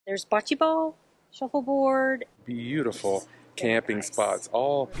There's bocce ball, shuffleboard. Beautiful camping spots.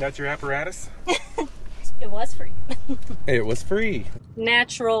 All. That's your apparatus? It was free. It was free.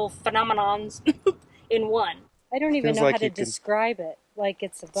 Natural phenomenons in one. I don't even Feels know like how to you can- describe it. Like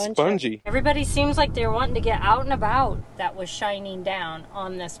it's a bunch Spongy. of... Everybody seems like they're wanting to get out and about. That was shining down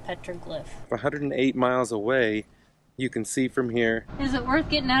on this petroglyph. 108 miles away, you can see from here. Is it worth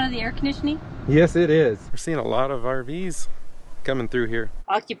getting out of the air conditioning? Yes, it is. We're seeing a lot of RVs coming through here.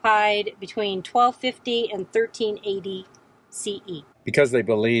 Occupied between 1250 and 1380 CE. Because they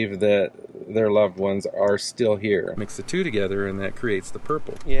believe that their loved ones are still here. Mix the two together and that creates the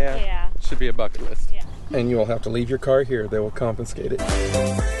purple. Yeah. Should be a bucket list. Yeah. And you will have to leave your car here. They will confiscate it.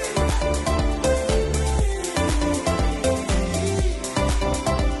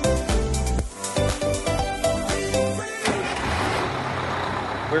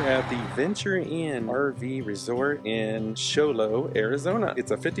 We're at the Venture Inn RV Resort in Sholo, Arizona.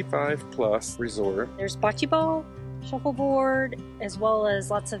 It's a 55+ resort. There's bocce ball, shuffleboard, as well as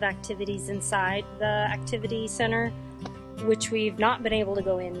lots of activities inside the activity center, which we've not been able to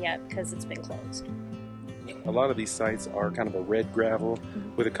go in yet because it's been closed. A lot of these sites are kind of a red gravel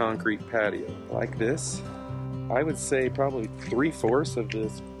with a concrete patio. Like this, I would say probably 3/4 of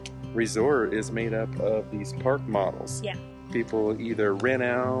this resort is made up of these park models. Yeah. People either rent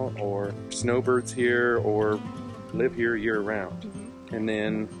out or snowbirds here or live here year-round. And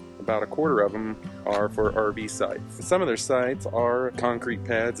then about 1/4 of them are for RV sites. Some of their sites are concrete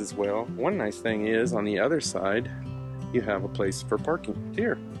pads as well. One nice thing is on the other side, you have a place for parking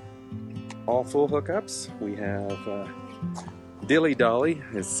here. All full hookups. We have Dilly Dolly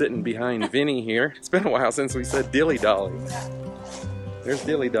is sitting behind Vinny here. It's been a while since we said Dilly Dolly. There's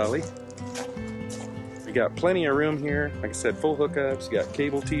Dilly Dolly. We got plenty of room here. Like I said, full hookups. You got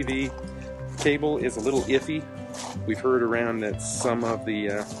cable TV. Cable is a little iffy. We've heard around that some of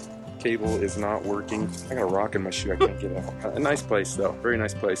the cable is not working. I got a rock in my shoe. I can't get out. A nice place though. Very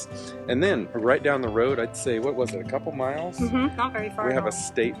nice place. And then right down the road, I'd say, what was it? A couple miles? Not very far. We have a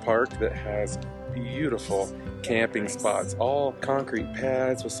state park that has beautiful camping spots, all concrete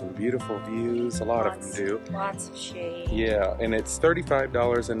pads with some beautiful views. A lot of them do. Lots of shade. Yeah, and it's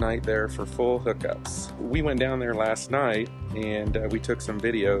 $35 a night there for full hookups. We went down there last night and we took some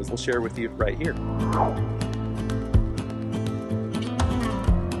videos. We'll share with you right here.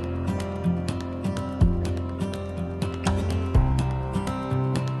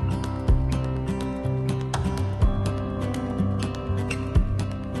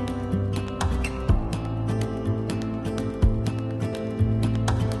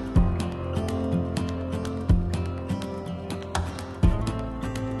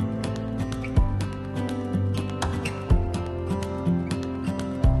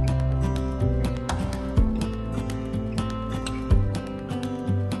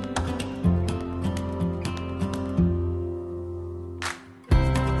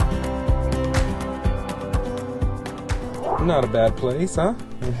 Not a bad place, huh?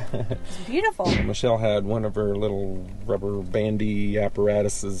 It's beautiful. Michelle had one of her little rubber bandy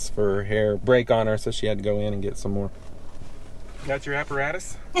apparatuses for her hair break on her, so she had to go in and get some more. That's your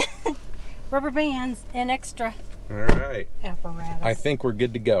apparatus? Rubber bands and extra All right. apparatus. I think we're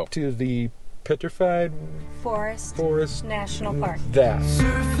good to go. To the Petrified Forest National Park. That.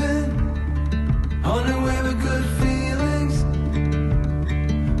 Surfing on a wave of good feelings.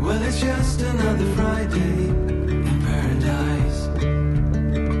 Well, it's just another Friday in paradise.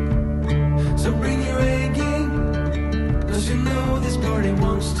 So bring your A game, 'cause you know this party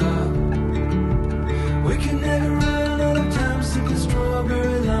won't stop. We can never run out of time sipping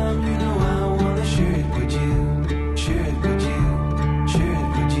strawberry lime. You know I wanna share it with you, share it with you, share it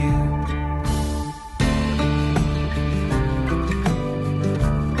with you.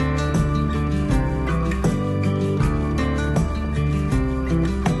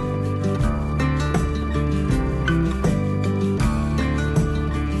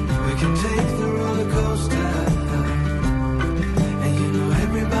 We can take the roller coaster, and you know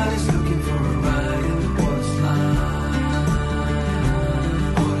everybody's looking for a ride in the water slide,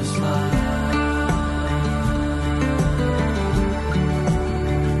 water slide.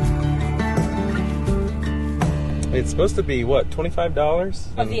 It's supposed to be, what, $25?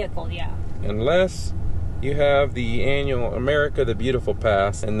 A vehicle, yeah. Unless you have the annual America the Beautiful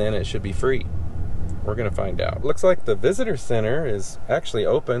Pass, and then it should be free. We're going to find out. Looks like the visitor center is actually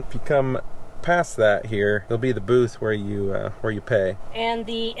open. If you come past that here, there'll be the booth where you pay. And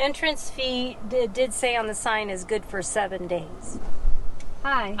the entrance fee did say on the sign is good for 7 days.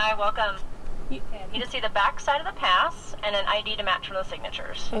 Hi. Hi, welcome. You need to see the back side of the pass and an ID to match from the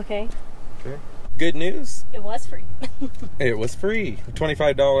signatures. Okay. Okay. good news. It was free. It was free.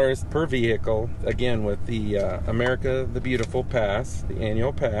 $25 per vehicle. Again, with the America the Beautiful Pass, the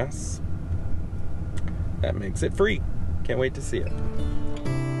annual pass. That makes it free. Can't wait to see it.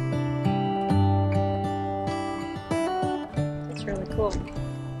 It's really cool.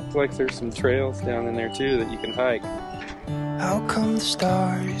 Looks like there's some trails down in there too that you can hike. How come the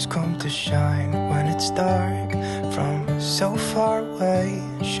stars come to shine when it's dark from so far away?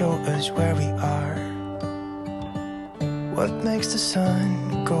 Show us where we are. What makes the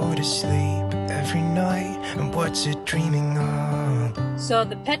sun go to sleep every night, and what's it dreaming of? So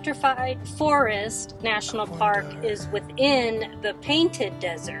the Petrified Forest National Park is within the Painted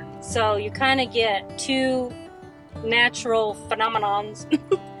Desert. So you kind of get two natural phenomenons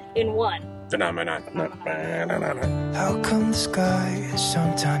in one. Phenomenon. How come the sky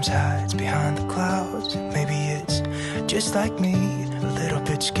sometimes hides behind the clouds? Maybe it's just like me, a little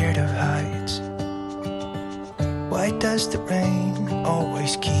bit scared of heights. Why does the rain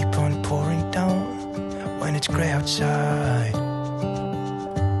always keep on pouring down when it's gray outside?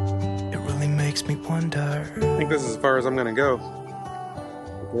 It really makes me wonder. I think this is as far as I'm going to go.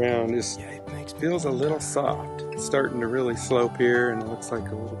 The ground just feels a little soft. It's starting to really slope here, and it looks like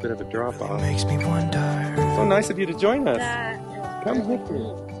a little bit of a drop off. It makes me wonder. So nice of you to join us. That is Come really with me.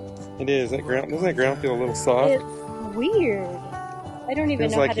 neat. It is. That ground, doesn't that ground feel a little soft? It's weird. I don't even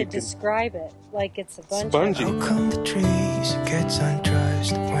Feels know like how to you could- describe it. Like it's a bunch Spongy. How come the trees gets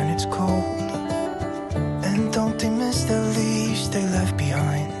undressed when it's cold? And don't they miss the leaves they left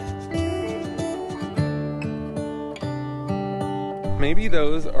behind? Maybe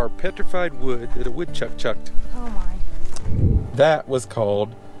those are petrified wood that a woodchuck chucked. Oh my. That was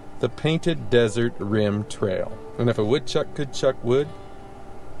called the Painted Desert Rim Trail. And if a woodchuck could chuck wood,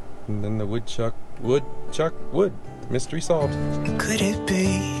 then the woodchuck would chuck wood. Mystery solved. Could it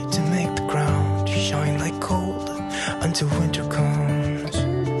be to make the ground shine like gold until winter comes?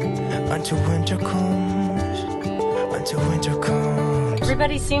 Until winter comes. Until winter comes.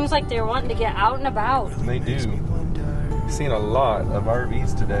 Everybody seems like they're wanting to get out and about. They Makes me do. wonder. I've seen a lot of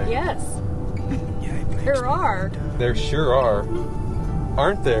RVs today. Yes, Yeah, it makes there me are wonder. There sure are.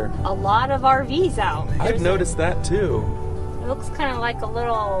 Aren't there? a lot of RVs out. I've There's noticed that too. It looks kind of like a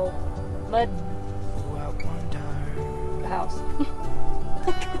little mud Oh, I wonder. house.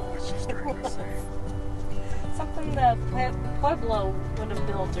 What's she trying to say? Something the Pueblo would have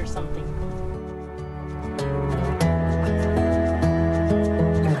built or something.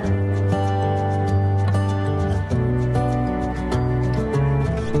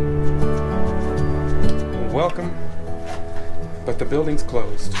 Welcome, but the building's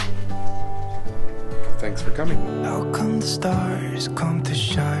closed. Thanks for coming. How come the stars come to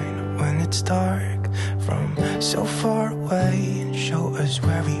shine when it's dark from so far away and show us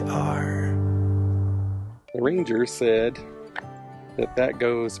where we are? The ranger said that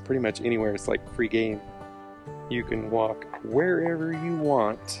goes pretty much anywhere. It's like free game. You can walk wherever you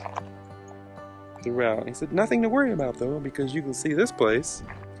want throughout. He said nothing to worry about though, because you can see this place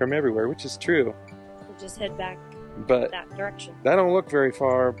from everywhere, which is true. We'll just head back But that direction. that don't look very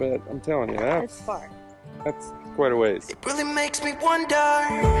far, but I'm telling you, It's far. that's quite a ways. It really makes me wonder.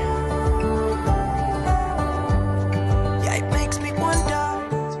 Yeah, it makes me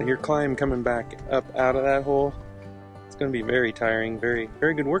wonder. So your climb coming back up out of that hole, it's going to be very tiring. Very,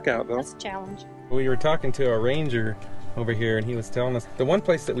 very good workout though. That's a challenge. We were talking to a ranger over here, and he was telling us the one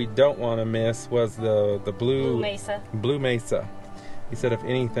place that we don't want to miss was the Blue Mesa. Blue Mesa. He said, if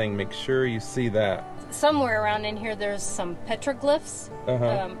anything, make sure you see that. Somewhere around in here, there's some petroglyphs,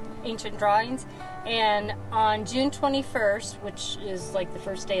 Uh-huh. ancient drawings. And on June 21st, which is like the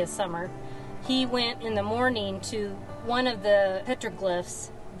first day of summer, he went in the morning to one of the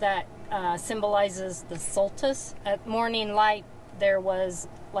petroglyphs that symbolizes the solstice. At morning light, there was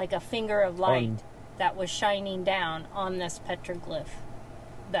like a finger of light that was shining down on this petroglyph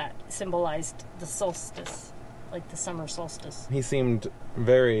that symbolized the solstice, like the summer solstice. He seemed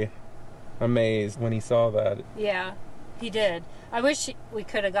very amazed when he saw that. Yeah, he did. I wish we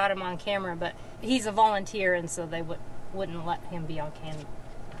could have got him on camera, but he's a volunteer, and so they wouldn't let him be on camera.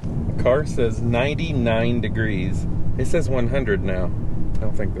 The car says 99 degrees. It says 100 now. I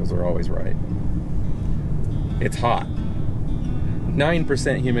don't think those are always right. It's hot.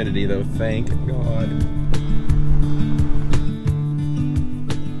 9% humidity though, thank God.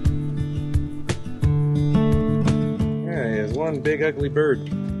 There is one big ugly bird.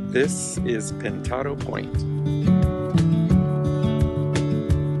 This is Pintado Point.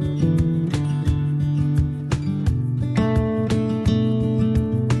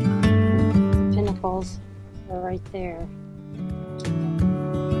 Pinnacles are right there.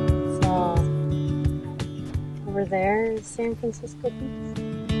 So San Francisco peaks.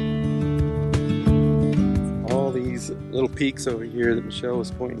 All these little peaks over here that Michelle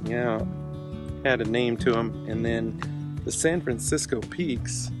was pointing out had a name to them, and then the San Francisco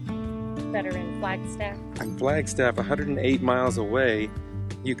peaks That are in Flagstaff. in Flagstaff, 108 miles away,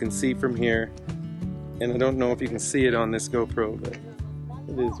 you can see from here. And I don't know if you can see it on this GoPro, but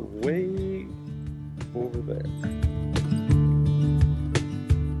it is way over there.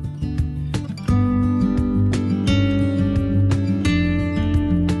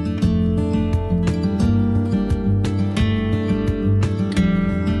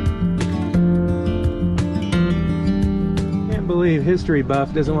 Can't believe History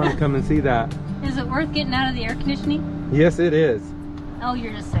Buff doesn't want to come and see that. Is it worth getting out of the air conditioning? Yes, it is. Oh,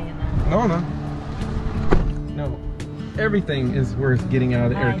 you're just saying that. No, no. No. Everything is worth getting out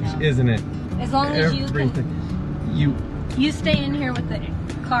of the I air know. conditioning, isn't it? As long as you Everything. can, you stay in here with the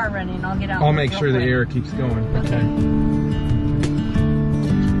car running, I'll get out. I'll make real sure the quick. air keeps going. Okay.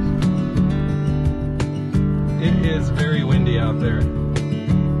 It is very windy out there.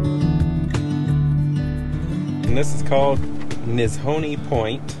 And this is called Nizhoni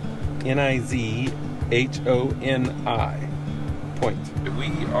Point, Nizhoni Point.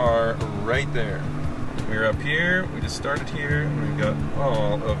 We are right there. We're up here, we just started here, and we've got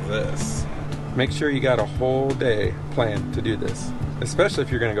all of this. Make sure you got a whole day planned to do this, especially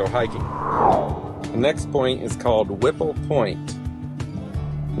if you're gonna go hiking. The next point is called Whipple Point.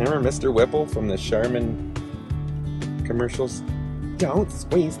 Remember Mr. Whipple from the Charmin commercials? Don't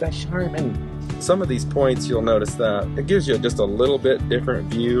squeeze the Charmin. Some of these points, you'll notice that it gives you just a little bit different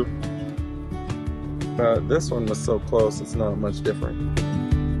view. But this one was so close, it's not much different.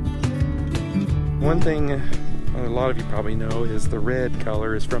 One thing a lot of you probably know is the red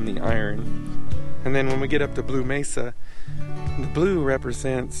color is from the iron. And then when we get up to Blue Mesa, the blue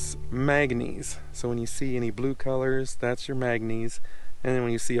represents manganese. So when you see any blue colors, that's your manganese. And then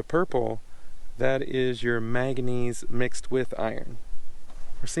when you see a purple, that is your manganese mixed with iron.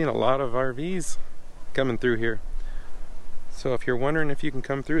 We're seeing a lot of RVs coming through here. So if you're wondering if you can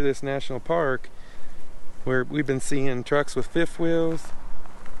come through this national park, we've been seeing trucks with fifth wheels,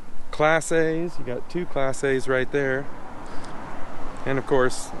 Class A's, you got 2 Class A's right there, and of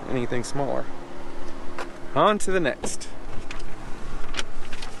course anything smaller. On to the next.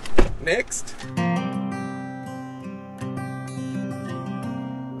 Next.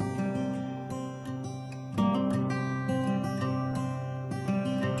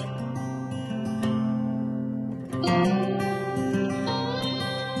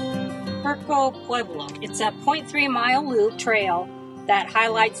 Pueblo. It's a 0.3-mile loop trail that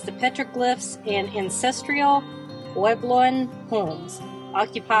highlights the petroglyphs and ancestral Puebloan homes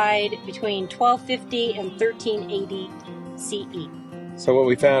occupied between 1250 and 1380 CE. So what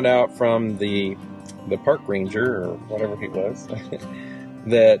we found out from the park ranger, or whatever he was,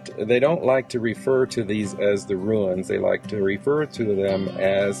 that they don't like to refer to these as the ruins. They like to refer to them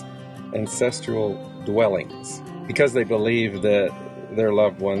as ancestral dwellings, because they believe that their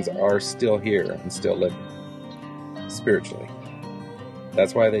loved ones are still here and still living spiritually.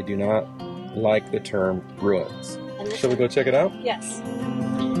 That's why they do not like the term ruins. Shall we go check it out? Yes.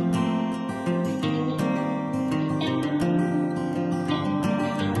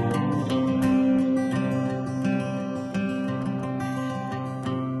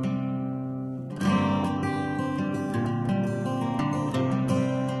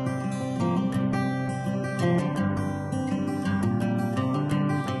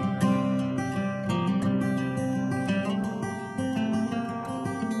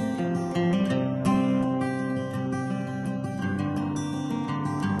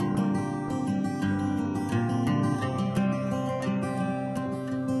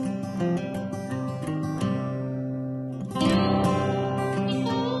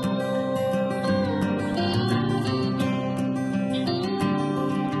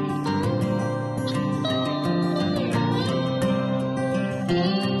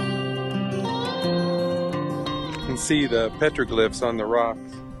 You can see the petroglyphs on the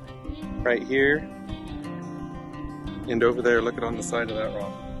rocks right here and over there. Look at on the side of that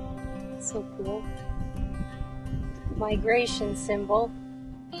rock. So cool. Migration symbol.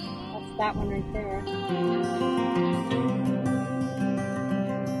 That's that one right there.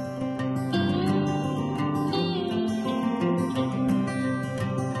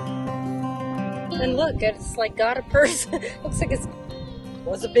 And look, it's like got a person. Looks like it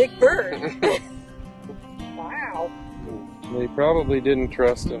was a big bird. Wow. They probably didn't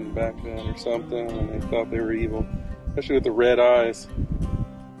trust them back then or something, and they thought they were evil, especially with the red eyes.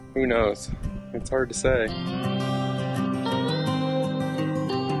 Who knows? It's hard to say.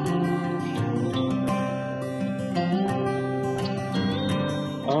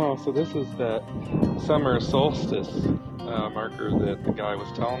 Oh, so this is that summer solstice marker that the guy was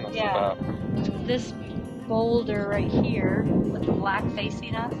telling us about. This boulder right here with the black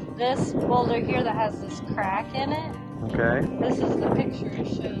facing us. This boulder here that has this crack in it. Okay. This is the picture. It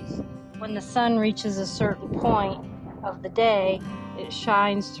shows when the sun reaches a certain point of the day, it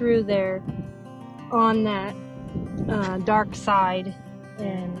shines through there on that dark side,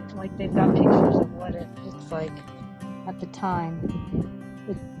 and like they've got pictures of what it looks like at the time.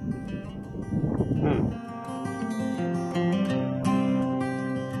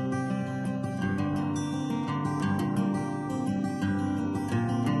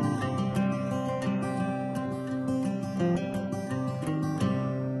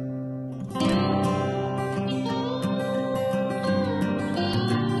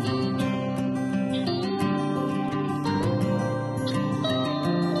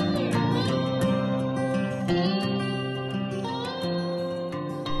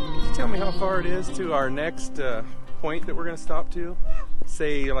 Tell me how far it is to our next point that we're going to stop to.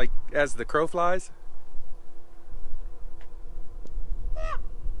 Say, like, as the crow flies.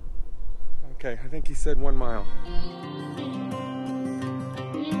 Okay, I think he said 1 mile.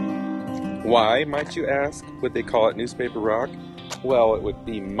 Why, might you ask, would they call it Newspaper Rock? Well, it would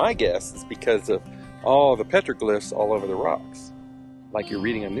be my guess it's because of all the petroglyphs all over the rocks. Like you're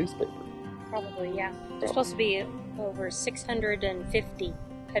reading a newspaper. Probably, yeah. There's supposed to be over 650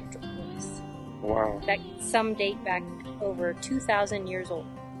 petroglyphs. Wow. That some date back over 2,000 years old.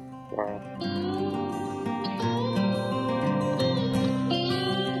 Wow.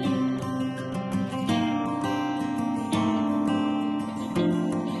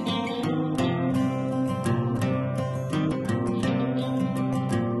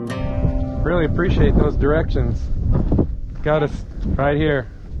 Really appreciate those directions. Got us right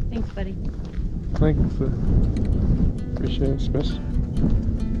here. Thanks, buddy. Thanks. Appreciate it, especially.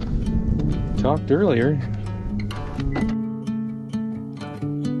 Talked earlier.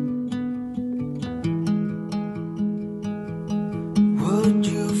 Would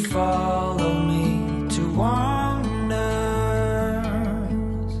you follow me to wonders?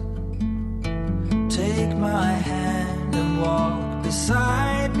 Take my hand and walk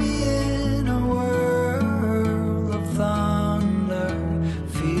beside me in a world of thunder.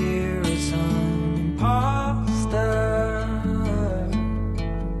 Fear is an imposter.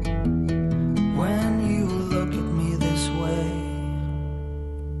 When you look at me this way,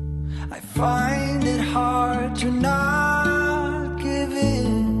 I find it hard to not give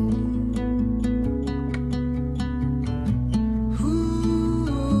in.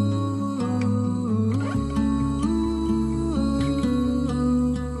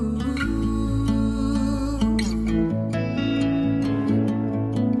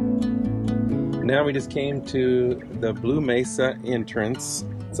 Now we just came to the Blue Mesa entrance.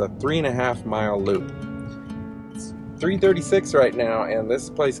 It's a 3.5 mile loop. It's 3:36 right now, and this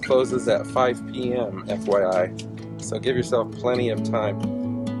place closes at 5 p.m. FYI. So give yourself plenty of time.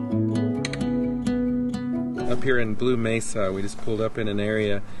 Up here in Blue Mesa, we just pulled up in an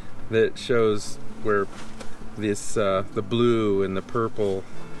area that shows where this the blue and the purple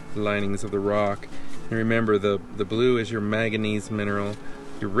linings of the rock. And remember, the blue is your manganese mineral,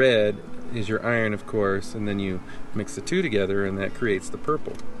 your red is your iron, of course, and then you mix the two together and that creates the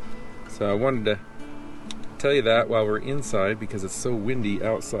purple. So I wanted to tell you that while we're inside because it's so windy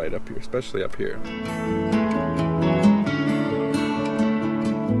outside up here, especially up here.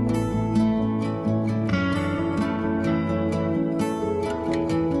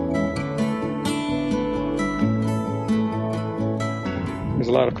 There's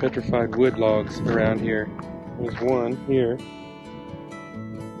a lot of petrified wood logs around here. There's one here.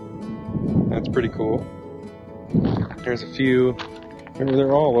 That's pretty cool. There's a few,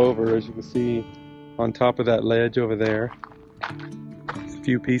 they're all over, as you can see, on top of that ledge over there. There's a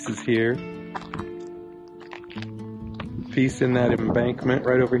few pieces here. Piece in that embankment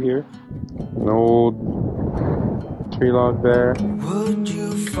right over here. An old tree log there. Would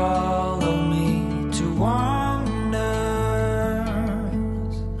you follow me to wonders?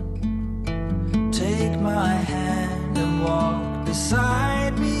 Take my hand and walk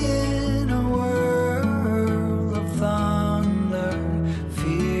beside me in a world of thunder.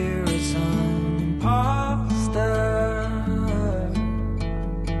 Fear is an imposter.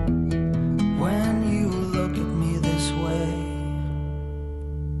 When you look at me this way,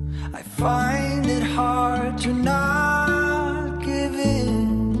 I find it hard to not give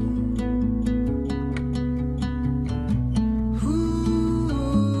in.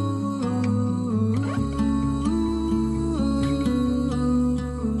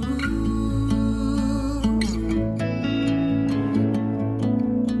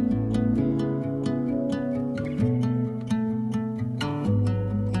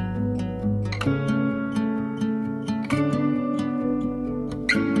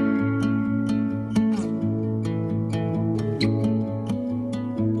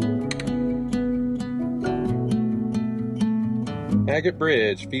 Agate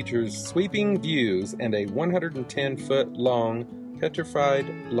Bridge features sweeping views and a 110-foot long petrified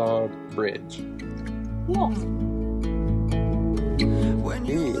log bridge. Cool.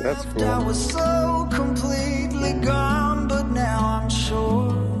 Ooh, that's cool. I was so completely gone, but now I'm sure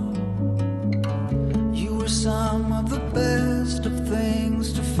you were some of the best of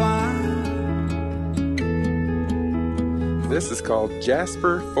things to find. This is called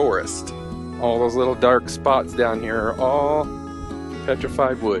Jasper Forest. All those little dark spots down here are all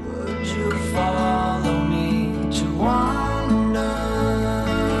petrified wood. Would you follow me to wander?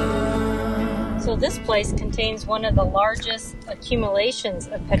 So this place contains one of the largest accumulations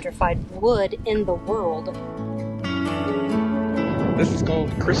of petrified wood in the world. This is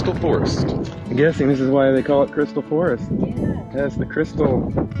called Crystal Forest. I'm guessing this is why they call it Crystal Forest. Yeah. That's the crystal.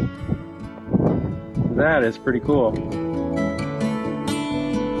 That is pretty cool.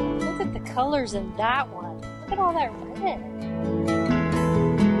 Look at the colors in that one. Look at all that red.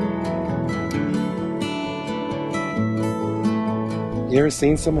 You ever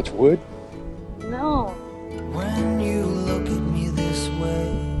seen so much wood? No. When you look at me this way,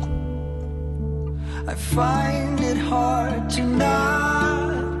 I find it hard to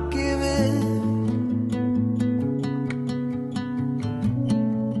not give in.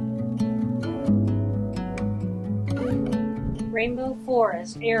 Rainbow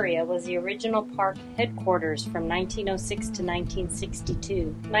Forest area was the original park headquarters from 1906 to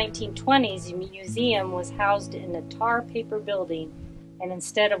 1962. 1920s, the museum was housed in a tar paper building, and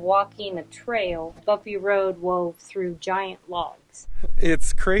instead of walking a trail, bumpy road wove through giant logs.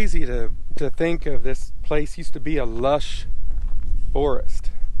 It's crazy to think of this place used to be a lush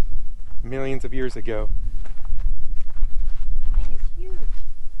forest millions of years ago. That thing is huge.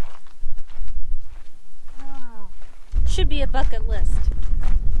 Wow. Should be a bucket list.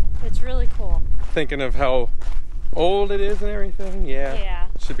 It's really cool. Thinking of how old it is and everything, Yeah.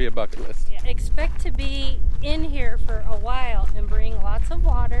 should be a bucket list. Yeah. Expect to be in here for a while and bring lots of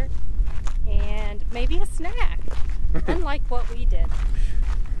water and maybe a snack. Unlike what we did.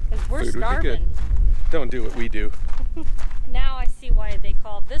 Because we're Food would be good. starving. Don't do what we do. Now I see why they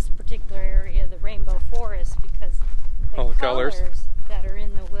call this particular area the Rainbow Forest, because All the colors that are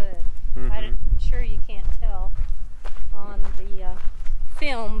in the wood. I'm sure you can't tell on the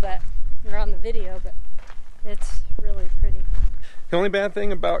film, but or on the video, but it's really pretty. The only bad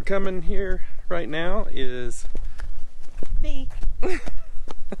thing about coming here right now is Bee.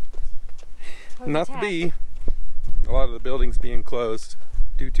 not the bee. A lot of the buildings being closed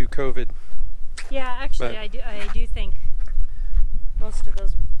due to COVID. Yeah, actually, But- I do think most of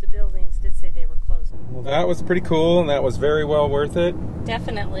the buildings did say they were closed. Well, that was pretty cool, and that was very well worth it.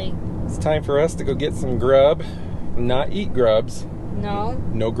 Definitely. It's time for us to go get some grub. Not eat grubs. No.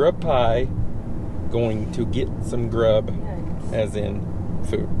 No grub pie. Going to get some grub, Yes. as in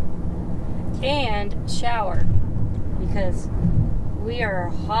food. And shower, because we are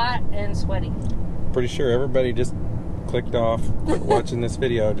hot and sweaty. Pretty sure everybody just clicked off watching this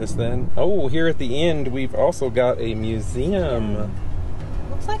video just then. Oh, here at the end, we've also got a museum.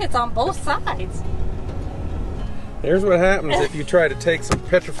 Looks like it's on both sides. Here's what happens if you try to take some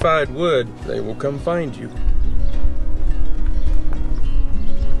petrified wood. They will come find you.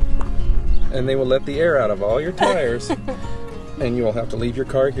 And they will let the air out of all your tires. And you will have to leave your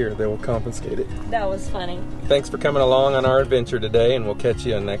car here. They will confiscate it. That was funny. Thanks for coming along on our adventure today, and we'll catch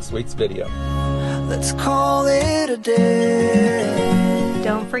you in next week's video. Let's call it a day.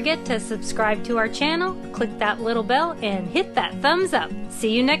 Don't forget to subscribe to our channel, click that little bell, and hit that thumbs up.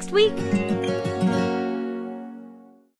 See you next week.